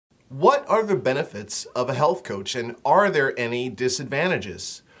What are the benefits of a health coach, and are there any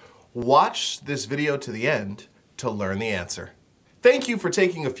disadvantages? Watch this video to the end to learn the answer. Thank you for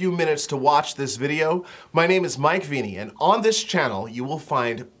taking a few minutes to watch this video. My name is Veny, and on this channel you will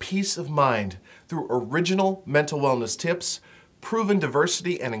find peace of mind through original mental wellness tips, proven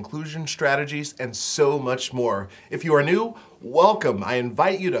diversity and inclusion strategies, and so much more. If you are new, welcome. I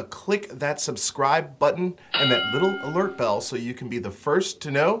invite you to click that subscribe button and that little alert bell so you can be the first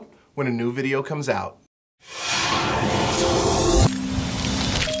to know when a new video comes out.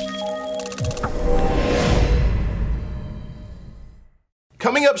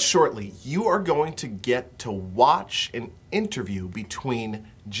 Coming up shortly, you are going to get to watch an interview between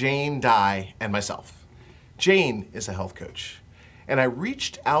Jane Dye and myself. Jane is a health coach, and I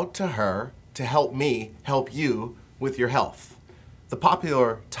reached out to her to help me help you with your health. The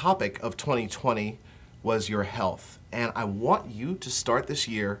popular topic of 2020 was your health, and I want you to start this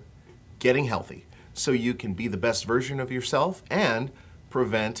year getting healthy so you can be the best version of yourself and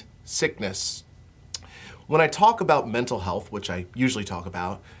prevent sickness. When I talk about mental health, which I usually talk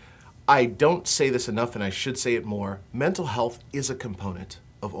about, I don't say this enough and I should say it more. Mental health is a component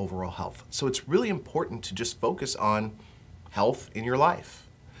of overall health. So it's really important to just focus on health in your life.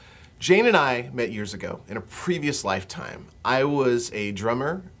 Jane and I met years ago in a previous lifetime. I was a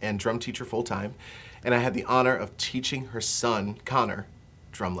drummer and drum teacher full-time, and I had the honor of teaching her son, Connor,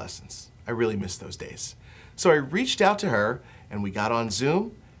 drum lessons. I really miss those days. So I reached out to her and we got on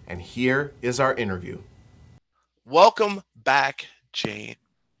Zoom, and here is our interview. Welcome back, Jane.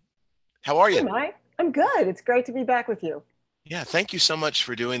 How are you? Hey, Mike. I'm good. It's great to be back with you. Yeah, thank you so much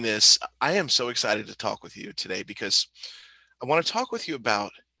for doing this. I am so excited to talk with you today because I want to talk with you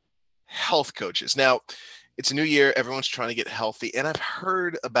about health coaches. Now, it's a new year. Everyone's trying to get healthy, and I've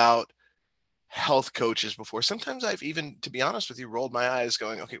heard about health coaches before. Sometimes I've even, to be honest with you, rolled my eyes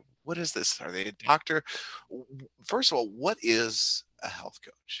going, okay, what is this? Are they a doctor? First of all, what is a health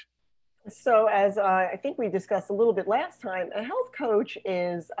coach? So as I think we discussed a little bit last time, a health coach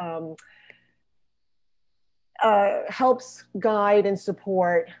is helps guide and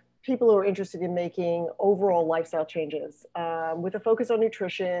support people who are interested in making overall lifestyle changes with a focus on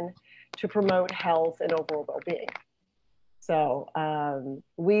nutrition to promote health and overall well-being. So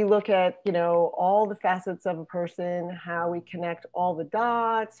we look at, all the facets of a person, how we connect all the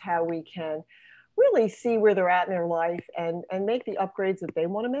dots, how we can really see where they're at in their life and make the upgrades that they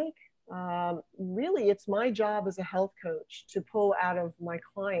want to make. Really, it's my job as a health coach to pull out of my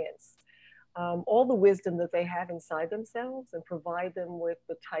clients all the wisdom that they have inside themselves and provide them with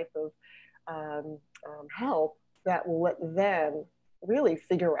the type of help that will let them really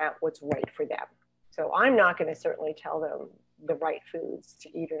figure out what's right for them. So I'm not going to certainly tell them the right foods to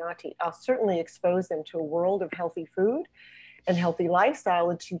eat or not to eat. I'll certainly expose them to a world of healthy food and healthy lifestyle,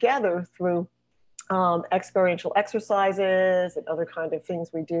 and together through experiential exercises and other kind of things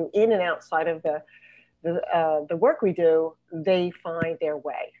we do in and outside of the work we do, they find their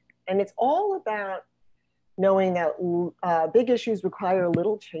way. And it's all about knowing that big issues require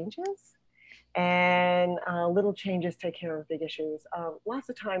little changes, and little changes take care of big issues. Lots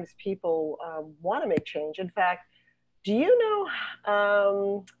of times people want to make change. In fact, do you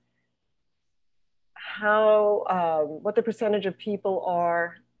know what the percentage of people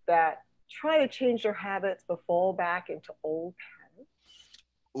are that try to change their habits but fall back into old habits?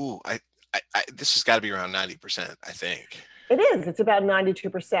 Ooh, this has got to be around 90%, I think. It is. It's about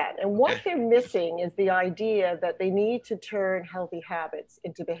 92%. And what they're missing is the idea that they need to turn healthy habits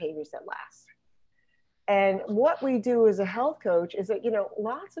into behaviors that last. And what we do as a health coach is that,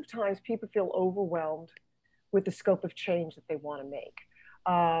 lots of times people feel overwhelmed with the scope of change that they want to make.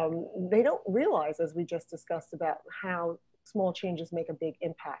 They don't realize, as we just discussed, about how small changes make a big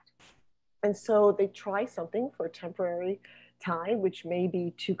impact. And so they try something for a temporary time, which may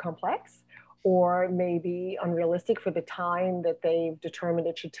be too complex or may be unrealistic for the time that they've determined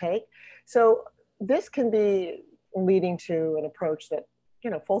it should take. So this can be leading to an approach that,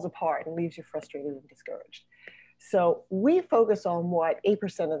 falls apart and leaves you frustrated and discouraged. So we focus on what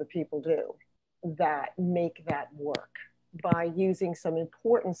 8% of the people do that make that work by using some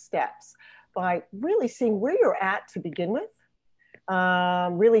important steps, by really seeing where you're at to begin with,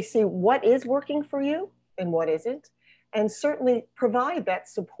 really see what is working for you and what isn't, and certainly provide that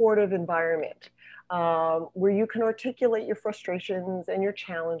supportive environment where you can articulate your frustrations and your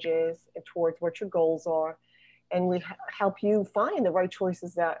challenges towards what your goals are, and we help you find the right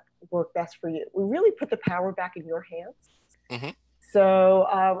choices that work best for you. We really put the power back in your hands. Mm-hmm.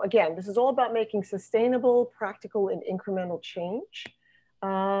 So again, this is all about making sustainable, practical, and incremental change.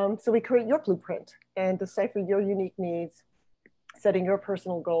 So we create your blueprint and decipher your unique needs setting your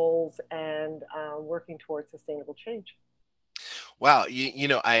personal goals, and working towards sustainable change. Wow,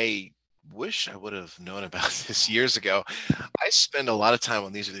 I wish I would have known about this years ago. I spend a lot of time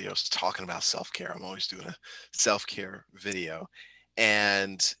on these videos talking about self-care. I'm always doing a self-care video.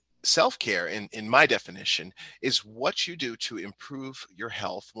 And self-care, in my definition, is what you do to improve your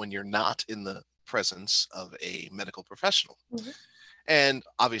health when you're not in the presence of a medical professional. Mhm. And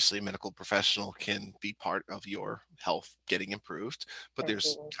obviously, a medical professional can be part of your health getting improved, but there's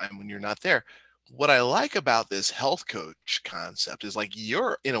Absolutely. time when you're not there. What I like about this health coach concept is like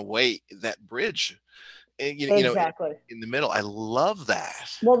you're in a way that bridge, Exactly. in the middle. I love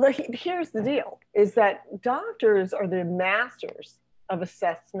that. Well, here's the deal is that doctors are the masters of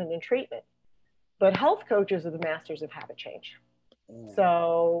assessment and treatment, but health coaches are the masters of habit change. Ooh.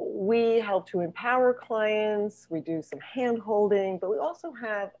 So we help to empower clients, we do some hand holding, but we also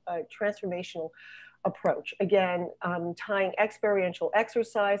have a transformational approach. Again, tying experiential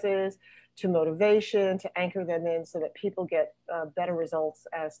exercises to motivation to anchor them in so that people get better results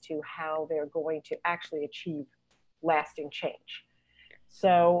as to how they're going to actually achieve lasting change.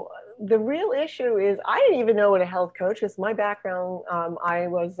 So the real issue is I didn't even know what a health coach is. My background, I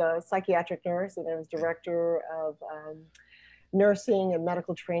was a psychiatric nurse and I was director of nursing and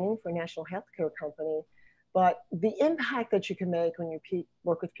medical training for a national healthcare company. But the impact that you can make when you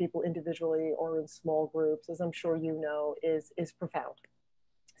work with people individually or in small groups, as I'm sure you know, is profound.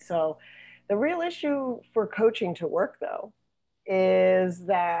 So the real issue for coaching to work, though, is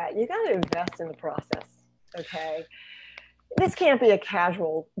that you got to invest in the process. Okay. This can't be a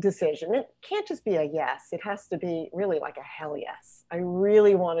casual decision. It can't just be a yes. It has to be really like a hell yes. I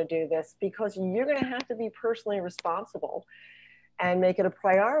really want to do this because you're going to have to be personally responsible and make it a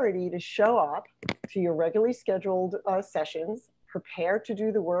priority to show up to your regularly scheduled sessions, prepare to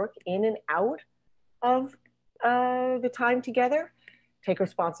do the work in and out of the time together, take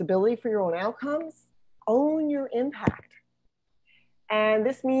responsibility for your own outcomes, own your impact. And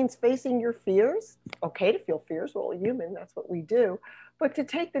this means facing your fears. Okay to feel fears, we're all human, that's what we do, but to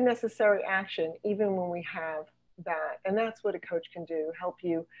take the necessary action even when we have that. And that's what a coach can do, help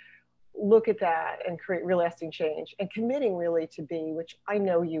you look at that and create real lasting change and committing really to be, which I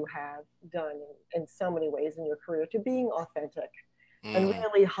know you have done in so many ways in your career, to being authentic and Mm.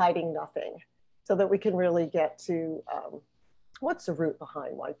 really hiding nothing so that we can really get to what's the root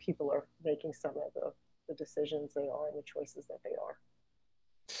behind why people are making some of the decisions they are and the choices that they are.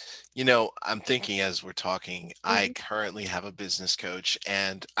 I'm thinking as we're talking, I Mm-hmm. currently have a business coach,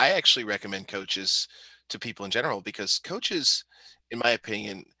 and I actually recommend coaches to people in general because coaches, in my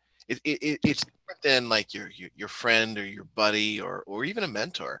opinion, it's different than like your friend or your buddy or even a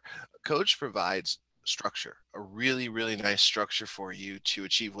mentor. A coach provides structure, a really, really nice structure for you to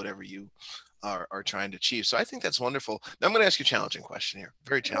achieve whatever you are trying to achieve. So I think that's wonderful. Now I'm going to ask you a challenging question here.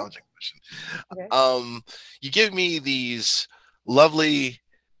 Very Okay. challenging question. Okay. Um, you give me these lovely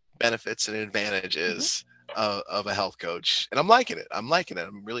benefits and Mm-hmm. advantages of a health coach, and I'm liking it. I'm liking it.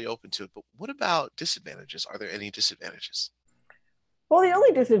 I'm really open to it. But what about disadvantages? Are there any disadvantages? Well, the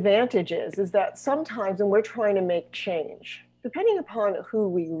only disadvantage is that sometimes when we're trying to make change, depending upon who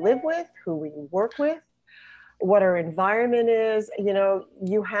we live with, who we work with, what our environment is,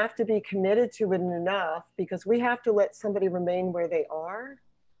 you have to be committed to it enough because we have to let somebody remain where they are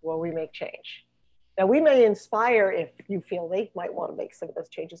while we make change. Now, we may inspire if you feel they might want to make some of those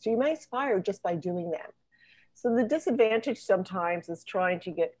changes. So you may inspire just by doing them. So the disadvantage sometimes is trying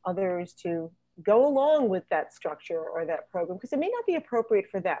to get others to go along with that structure or that program because it may not be appropriate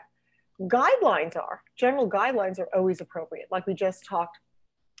for them. General guidelines are always appropriate. Like we just talked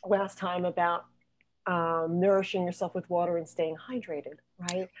last time about nourishing yourself with water and staying hydrated,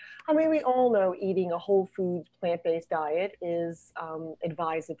 right? I mean, we all know eating a whole foods, plant-based diet is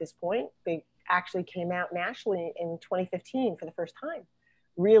advised at this point. They actually came out nationally in 2015 for the first time,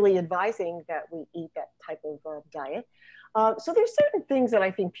 really advising that we eat that type of diet. So there's certain things that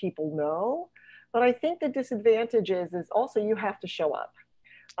I think people know, but I think the disadvantage is also you have to show up.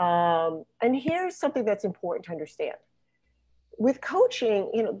 And here's something that's important to understand with coaching,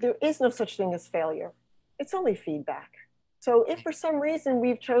 there is no such thing as failure. It's only feedback. So if for some reason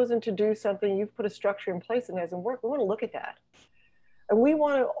we've chosen to do something, you've put a structure in place and it hasn't worked, we want to look at that. And we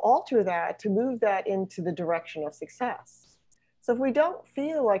want to alter that to move that into the direction of success. So if we don't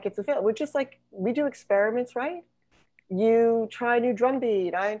feel like it's a failure, we're just like we do experiments, right? You try a new drum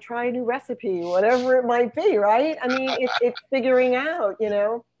beat, I try a new recipe, whatever it might be, right? I mean, it's figuring out,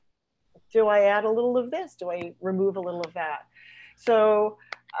 do I add a little of this? Do I remove a little of that? So,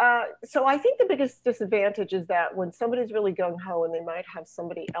 so I think the biggest disadvantage is that when somebody's really gung ho and they might have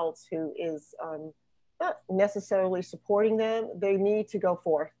somebody else who is not necessarily supporting them. They need to go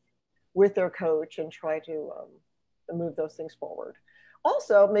forth with their coach and try to move those things forward.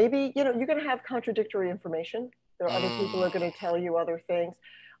 Also, maybe, you're going to have contradictory information. There are other people who are going to tell you other things.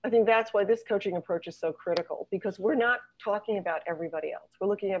 I think that's why this coaching approach is so critical, because we're not talking about everybody else. We're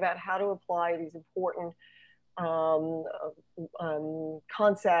looking about how to apply these important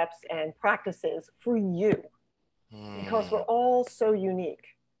concepts and practices for you, because we're all so unique.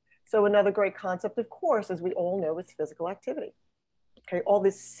 So another great concept, of course, as we all know, is physical activity. Okay, all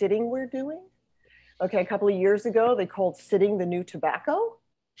this sitting we're doing. Okay, a couple of years ago, they called sitting the new tobacco,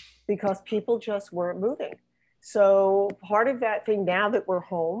 because people just weren't moving. So part of that thing, now that we're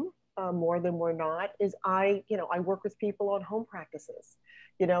home more than we're not, is I work with people on home practices,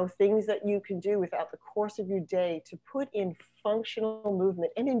 things that you can do without the course of your day to put in functional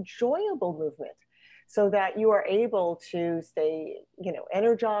movement and enjoyable movement, so that you are able to stay,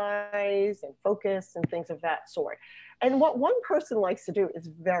 energized and focused and things of that sort. And what one person likes to do is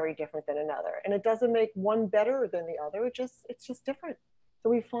very different than another. And it doesn't make one better than the other. It's just different. So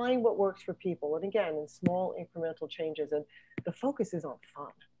we find what works for people. And again, in small incremental changes, and the focus is on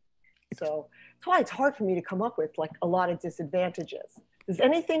fun. So that's why it's hard for me to come up with like a lot of disadvantages. Does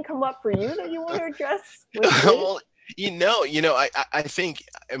anything come up for you that you want to address? Well, I think,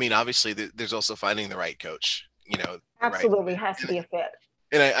 obviously there's also finding the right coach, Absolutely, has to be a fit.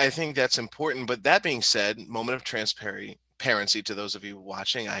 And I think that's important. But that being said, moment of transparency to those of you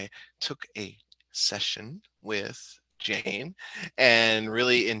watching, I took a session with Jane and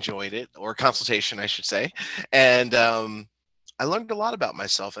really enjoyed it, or consultation, I should say. And I learned a lot about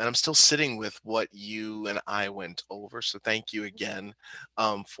myself, and I'm still sitting with what you and I went over. So thank you again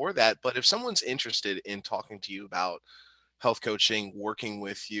for that. But if someone's interested in talking to you about health coaching, working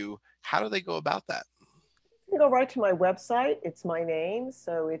with you, how do they go about that? You can go right to my website. It's my name.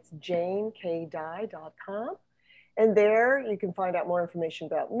 So it's janekdye.com. And there you can find out more information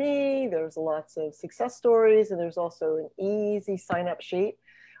about me. There's lots of success stories, and there's also an easy sign-up sheet.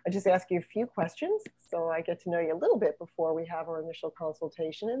 I just ask you a few questions, so I get to know you a little bit before we have our initial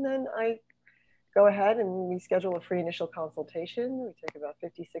consultation. And then I go ahead and we schedule a free initial consultation. We take about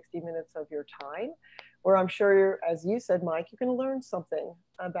 50, 60 minutes of your time, where I'm sure, as you said, Mike, you're going to learn something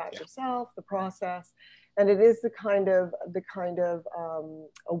about yourself, the process. And it is the kind of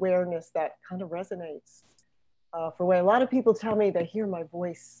awareness that kind of resonates. For when a lot of people tell me they hear my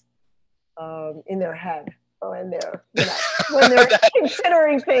voice in their head, when they're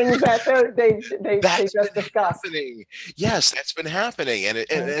considering things that they just discussed. Yes, that's been happening, and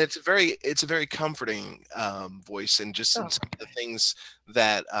it's a very comforting voice, and just some of the things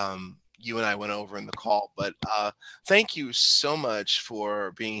that you and I went over in the call. But thank you so much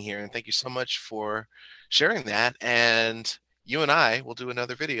for being here, and thank you so much for sharing that. And you and I will do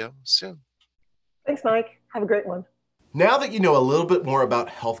another video soon. Thanks, Mike. Have a great one. Now that you know a little bit more about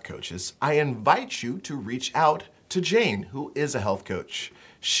health coaches, I invite you to reach out to Jane, who is a health coach.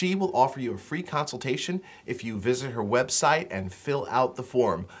 She will offer you a free consultation if you visit her website and fill out the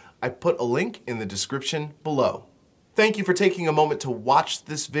form. I put a link in the description below. Thank you for taking a moment to watch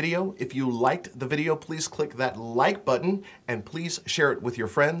this video. If you liked the video, please click that like button and please share it with your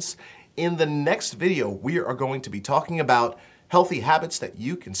friends. In the next video, we are going to be talking about healthy habits that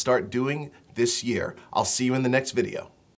you can start doing this year. I'll see you in the next video.